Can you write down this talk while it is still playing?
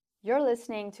You're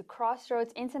listening to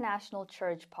Crossroads International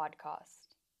Church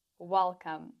podcast.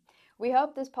 Welcome. We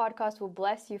hope this podcast will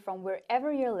bless you from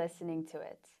wherever you're listening to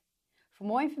it. For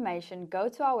more information, go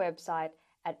to our website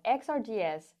at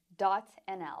xrgs.nl.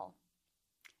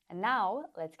 And now,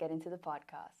 let's get into the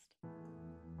podcast.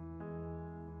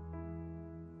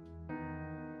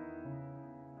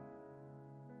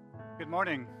 Good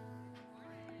morning.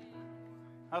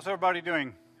 How's everybody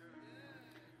doing?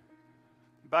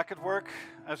 Back at work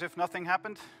as if nothing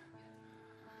happened?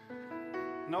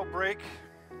 No break?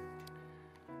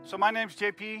 So my name's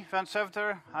JP Van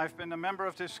Seventer. I've been a member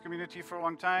of this community for a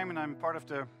long time, and I'm part of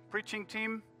the preaching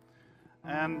team.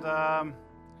 And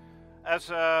as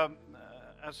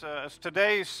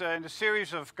today is in the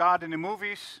series of God in the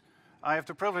movies, I have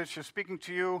the privilege of speaking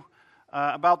to you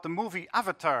about the movie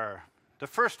Avatar, the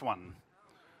first one.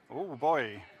 Oh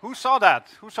boy, who saw that?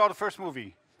 Who saw the first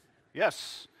movie?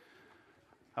 Yes.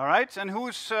 All right, and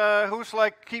who's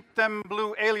like, keep them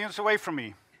blue aliens away from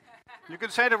me? You can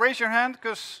say to raise your hand,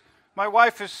 because my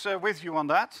wife is with you on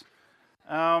that.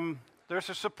 There's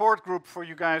a support group for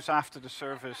you guys after the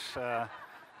service,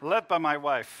 led by my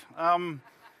wife.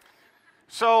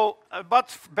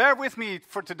 But bear with me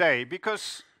for today,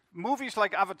 because movies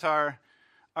like Avatar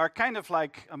are kind of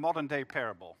like a modern-day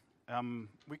parable.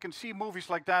 We can see movies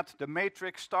like that, The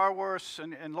Matrix, Star Wars,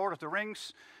 and Lord of the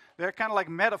Rings. They're kind of like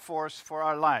metaphors for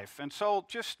our life. And so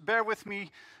just bear with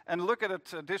me and look at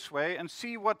it this way and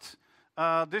see what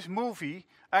this movie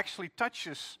actually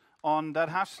touches on that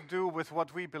has to do with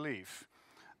what we believe.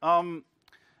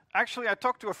 Actually, I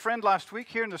talked to a friend last week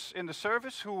here in the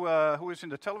service who is in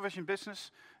the television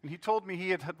business, and he told me he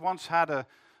had once had a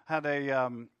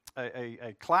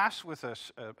class with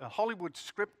a Hollywood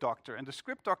script doctor, and the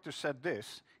script doctor said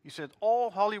this. He said, all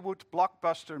Hollywood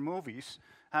blockbuster movies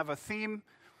have a theme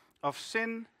of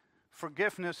sin,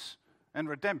 forgiveness, and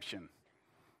redemption.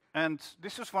 And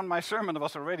this is when my sermon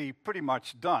was already pretty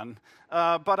much done.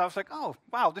 But I was like, oh,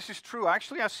 wow, this is true.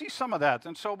 Actually, I see some of that.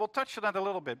 And so we'll touch on that a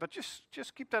little bit. But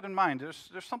just keep that in mind.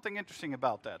 There's something interesting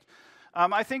about that.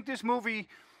 I think this movie,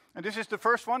 and this is the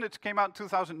first one, it came out in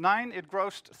 2009. It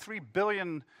grossed $3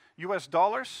 billion US.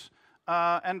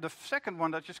 And the second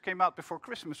one that just came out before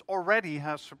Christmas already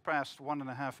has surpassed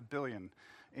 $1.5 billion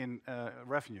in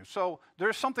revenue. So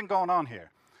there's something going on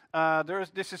here.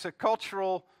 This is a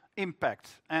cultural impact,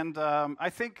 and I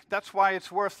think that's why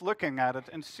it's worth looking at it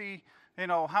and see,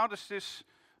 how does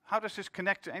this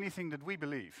connect to anything that we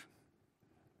believe?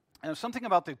 And something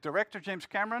about the director, James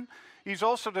Cameron. He's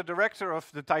also the director of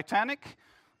the Titanic,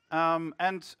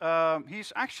 and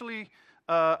he's actually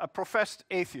a professed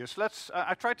atheist.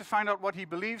 I tried to find out what he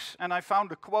believes, and I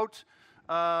found a quote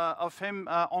of him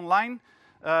online.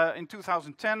 In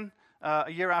 2010,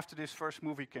 a year after this first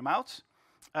movie came out.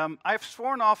 I've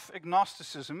sworn off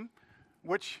agnosticism,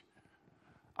 which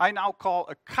I now call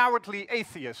a cowardly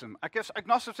atheism. I guess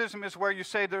agnosticism is where you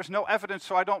say there's no evidence,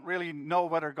 so I don't really know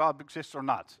whether God exists or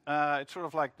not. It's sort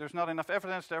of like there's not enough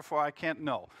evidence, therefore I can't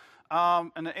know.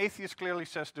 And an atheist clearly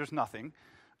says there's nothing.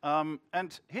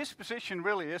 And his position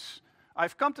really is,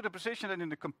 I've come to the position that in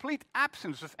the complete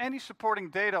absence of any supporting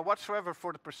data whatsoever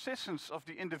for the persistence of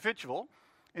the individual,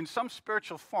 in some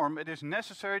spiritual form, it is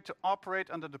necessary to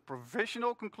operate under the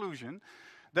provisional conclusion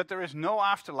that there is no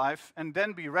afterlife, and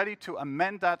then be ready to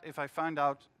amend that if I find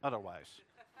out otherwise.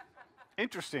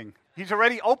 Interesting. He's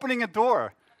already opening a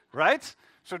door, right?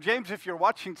 So James, if you're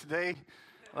watching today,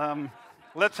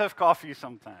 let's have coffee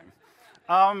sometime.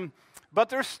 But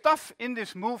there's stuff in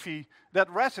this movie that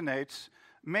resonates,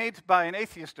 made by an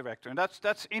atheist director, and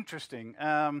that's interesting.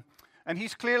 And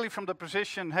he's clearly from the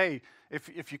position, hey,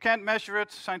 if you can't measure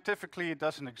it scientifically, it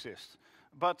doesn't exist.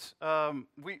 But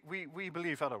we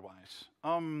believe otherwise.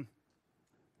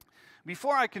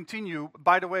 Before I continue,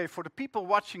 by the way, for the people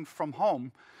watching from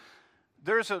home,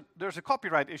 there's a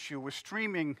copyright issue with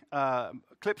streaming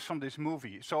clips from this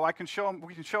movie. So we can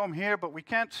show them here, but we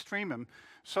can't stream them.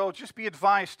 So just be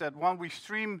advised that when we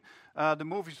stream the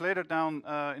movies later down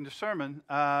in the sermon,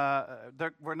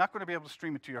 we're not going to be able to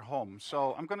stream it to your home.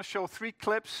 So I'm going to show 3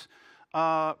 clips,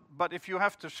 but if you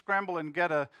have to scramble and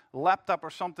get a laptop or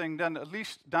something, then at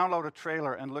least download a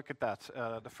trailer and look at that,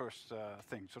 the first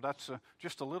thing. So that's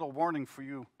just a little warning for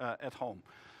you at home.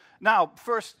 Now,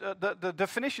 first, the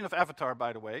definition of avatar,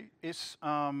 by the way, is,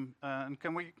 and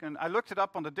I looked it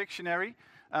up on the dictionary.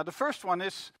 The first one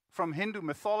is from Hindu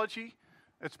mythology.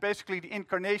 It's basically the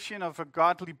incarnation of a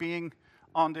godly being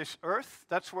on this earth.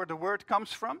 That's where the word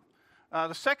comes from.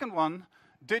 The second one,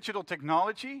 digital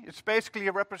technology. It's basically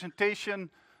a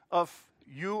representation of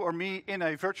you or me in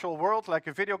a virtual world, like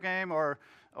a video game or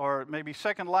maybe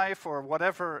Second Life or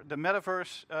whatever the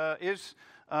metaverse is.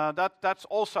 That's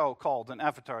also called an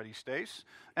avatar these days.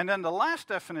 And then the last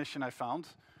definition I found,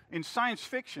 in science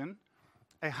fiction,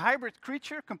 a hybrid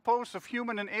creature composed of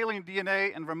human and alien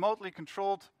DNA and remotely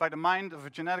controlled by the mind of a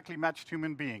genetically matched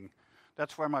human being.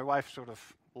 That's where my wife sort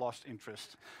of lost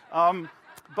interest.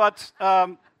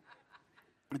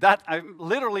 That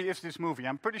literally is this movie.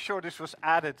 I'm pretty sure this was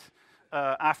added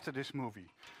after this movie.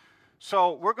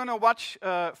 So we're going to watch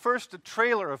first the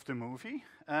trailer of the movie.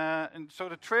 And so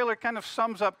the trailer kind of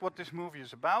sums up what this movie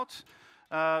is about.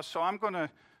 So I'm going to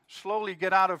slowly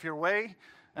get out of your way,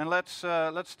 and let's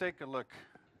take a look.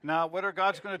 Now, whether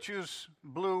God's going to choose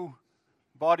blue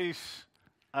bodies,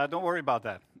 don't worry about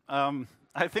that.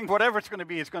 I think whatever it's going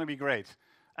to be great.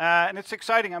 And it's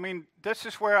exciting. I mean, this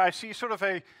is where I see sort of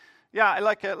a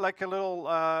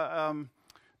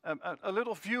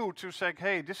little view to say,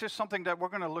 hey, this is something that we're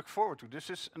going to look forward to. This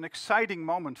is an exciting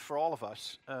moment for all of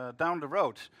us down the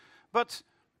road. But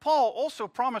Paul also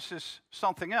promises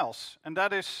something else, and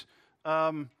that is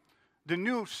the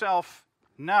new self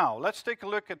now. Let's take a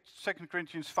look at 2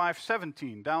 Corinthians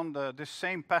 5:17, down this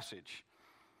same passage.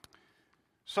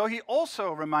 So he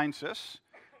also reminds us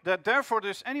that therefore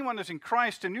there's anyone that's in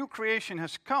Christ, the new creation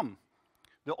has come.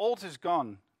 The old is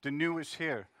gone, the new is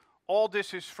here. All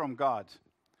this is from God,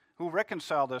 who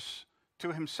reconciled us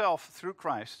to himself through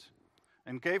Christ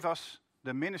and gave us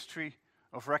the ministry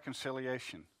of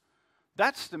reconciliation.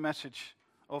 That's the message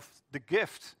of the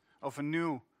gift of a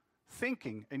new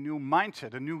thinking, a new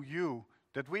mindset, a new you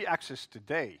that we access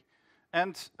today.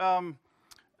 And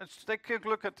let's take a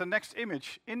look at the next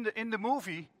image. In the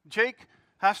movie, Jake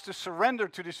has to surrender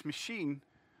to this machine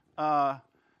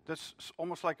that's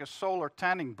almost like a solar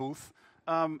tanning booth.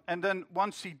 And then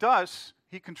once he does,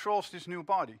 he controls this new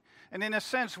body. And in a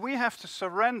sense, we have to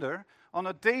surrender on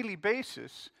a daily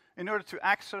basis in order to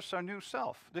access our new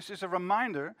self. This is a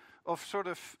reminder of sort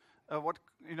of what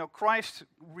Christ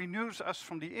renews us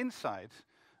from the inside.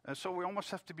 So we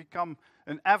almost have to become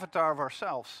an avatar of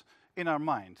ourselves in our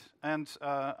mind. And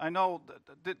I know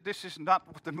this is not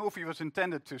what the movie was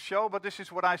intended to show, but this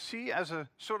is what I see as a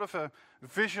sort of a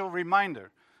visual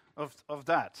reminder of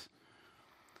that.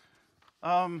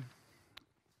 I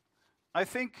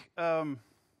think,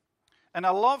 and I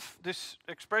love this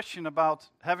expression about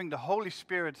having the Holy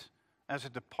Spirit as a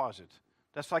deposit.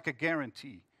 That's like a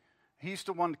guarantee. He's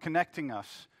the one connecting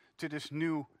us to this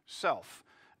new self.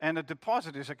 And a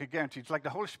deposit is like a guarantee. It's like the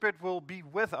Holy Spirit will be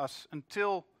with us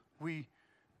until we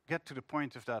get to the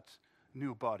point of that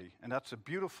new body. And that's a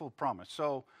beautiful promise.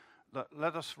 So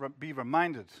let us be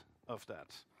reminded of that.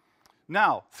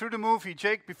 Now, through the movie,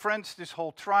 Jake befriends this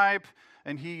whole tribe,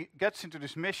 and he gets into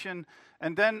this mission,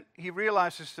 and then he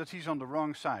realizes that he's on the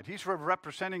wrong side. He's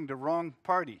representing the wrong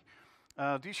party.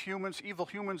 These humans, evil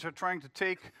humans, are trying to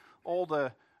take all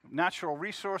the natural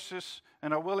resources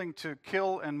and are willing to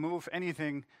kill and move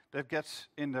anything that gets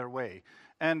in their way.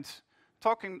 And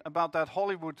talking about that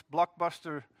Hollywood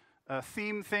blockbuster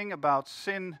theme thing about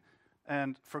sin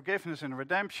and forgiveness and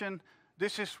redemption,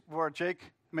 this is where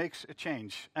Jake makes a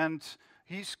change. And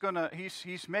he's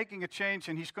making a change,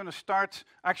 and he's gonna start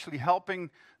actually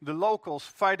helping the locals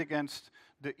fight against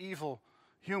the evil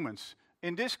humans.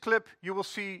 In this clip, you will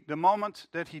see the moment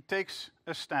that he takes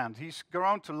a stand. He's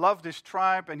grown to love this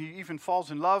tribe, and he even falls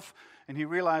in love, and he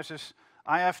realizes,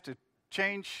 I have to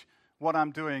change what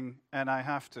I'm doing, and I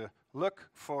have to look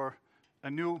for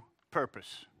a new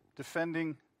purpose,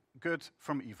 defending good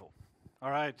from evil.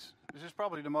 All right, this is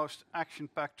probably the most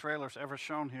action-packed trailers ever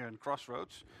shown here in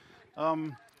Crossroads.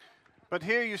 But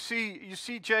here you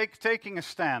see Jake taking a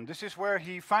stand. This is where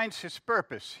he finds his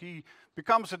purpose. He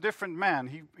becomes a different man.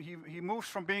 He moves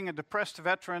from being a depressed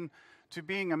veteran to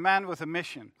being a man with a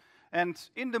mission. And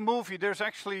in the movie, there's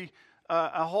actually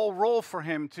a whole role for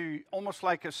him to almost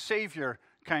like a savior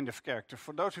kind of character.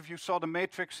 For those of you who saw The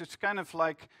Matrix, it's kind of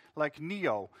like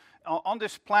Neo. On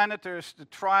this planet, there's the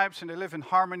tribes, and they live in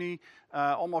harmony,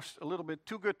 almost a little bit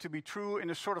too good to be true,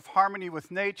 in a sort of harmony with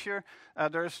nature.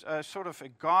 There's sort of a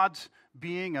God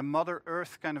being, a Mother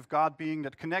Earth kind of God being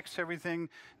that connects everything.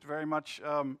 It's very much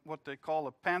what they call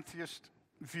a pantheist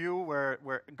view, where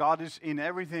God is in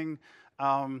everything,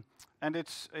 and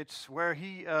it's where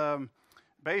he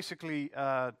basically.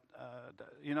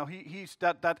 He's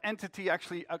that entity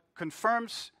actually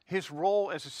confirms his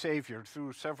role as a savior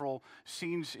through several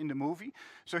scenes in the movie.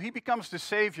 So he becomes the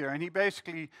savior, and he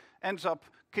basically ends up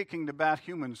kicking the bad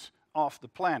humans off the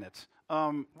planet,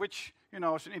 which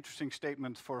is an interesting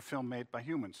statement for a film made by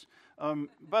humans.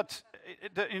 But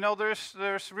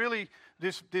there's really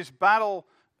this battle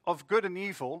of good and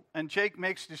evil, and Jake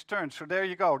makes this turn. So there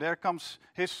you go. There comes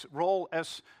his role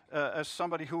as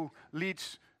somebody who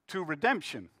leads to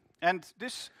redemption. And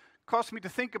this caused me to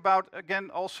think about, again,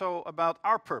 also about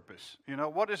our purpose. You know,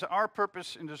 what is our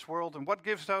purpose in this world and what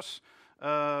gives us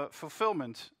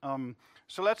fulfillment?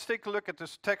 So let's take a look at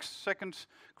this text, 2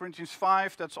 Corinthians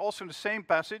 5. That's also in the same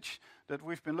passage that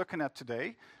we've been looking at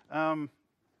today. There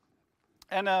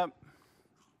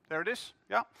it is,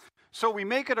 yeah. So we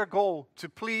make it our goal to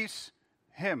please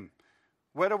Him,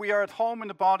 whether we are at home in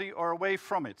the body or away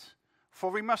from it. For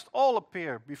we must all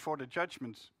appear before the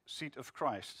judgment seat of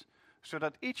Christ, so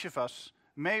that each of us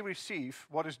may receive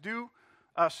what is due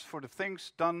us for the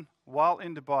things done while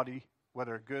in the body,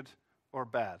 whether good or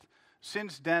bad.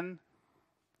 Since then,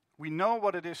 we know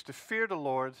what it is to fear the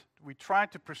Lord. We try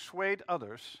to persuade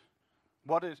others.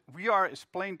 What we are is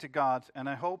plain to God, and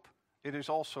I hope it is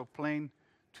also plain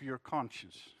to your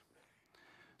conscience.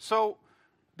 So,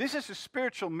 this is a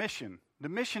spiritual mission, the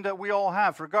mission that we all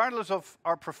have, regardless of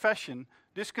our profession.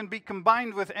 This can be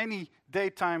combined with any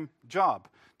daytime job.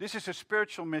 This is a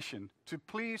spiritual mission, to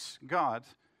please God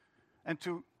and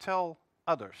to tell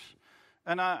others.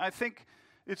 And I think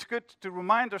it's good to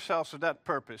remind ourselves of that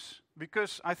purpose,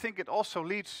 because I think it also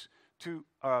leads to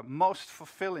a most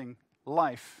fulfilling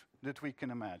life that we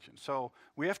can imagine. So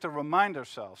we have to remind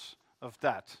ourselves of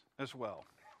that as well.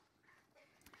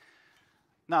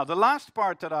 Now, the last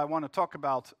part that I want to talk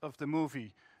about of the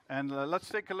movie, and let's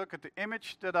take a look at the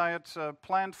image that I had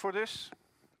planned for this.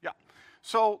 Yeah.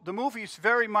 So the movie is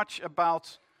very much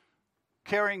about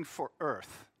caring for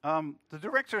Earth. The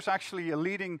director is actually a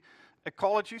leading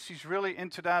ecologist. He's really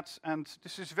into that, and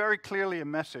this is very clearly a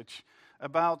message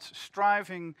about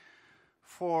striving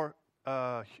for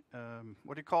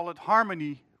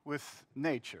harmony with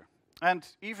nature. And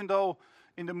even though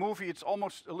in the movie it's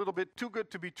almost a little bit too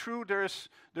good to be true, there's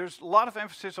a lot of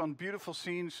emphasis on beautiful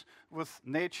scenes with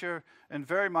nature, and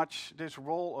very much this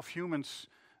role of humans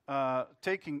not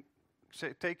taking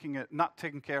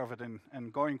care of it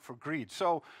and going for greed.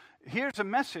 So here's a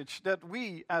message that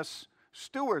we as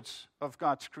stewards of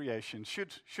God's creation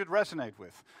should resonate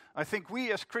with. I think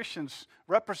we as Christians,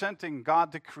 representing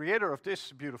God, the creator of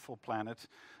this beautiful planet,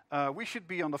 we should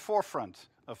be on the forefront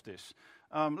of this.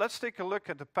 Let's take a look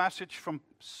at the passage from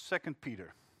 2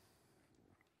 Peter.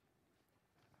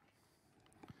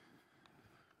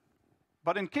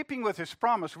 But in keeping with his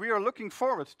promise, we are looking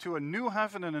forward to a new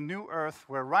heaven and a new earth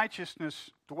where righteousness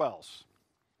dwells.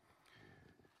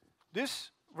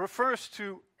 This refers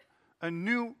to a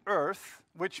new earth,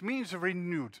 which means a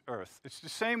renewed earth. It's the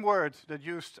same word that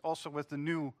used also with the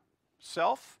new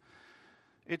self.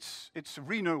 It's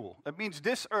renewal. It means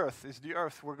this earth is the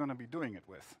earth we're going to be doing it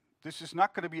with. This is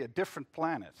not going to be a different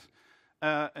planet.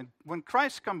 And when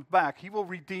Christ comes back, he will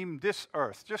redeem this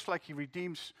earth, just like he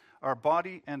redeems our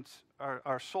body and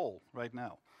our soul right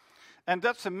now. And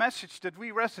that's a message that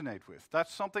we resonate with.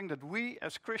 That's something that we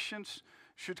as Christians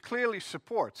should clearly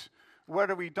support.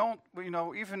 Whether we don't,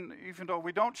 even though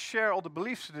we don't share all the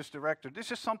beliefs of this director,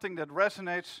 this is something that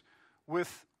resonates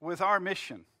with our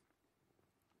mission.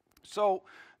 So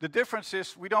the difference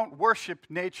is we don't worship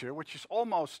nature, which is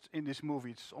almost in this movie,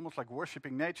 it's almost like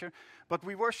worshiping nature, but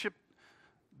we worship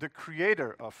the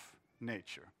creator of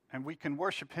nature. And we can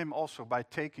worship him also by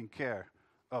taking care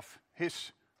of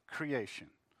his creation.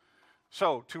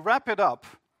 So to wrap it up,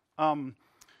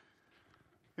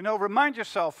 remind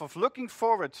yourself of looking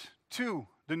forward to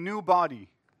the new body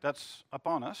that's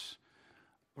upon us.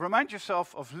 Remind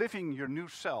yourself of living your new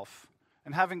self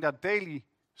and having that daily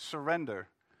surrender,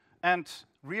 and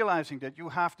realizing that you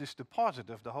have this deposit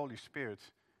of the Holy Spirit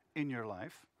in your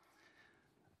life.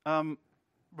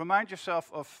 Remind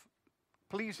yourself of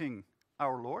pleasing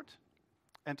our Lord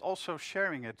and also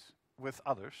sharing it with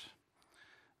others,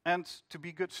 and to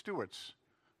be good stewards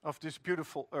of this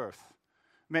beautiful earth.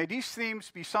 May these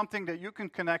themes be something that you can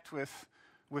connect with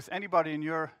anybody in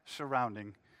your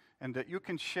surrounding, and that you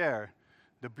can share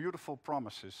the beautiful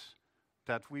promises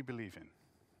that we believe in.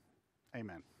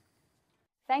 Amen.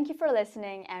 Thank you for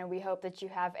listening, and we hope that you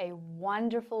have a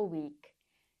wonderful week.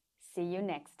 See you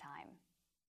next time.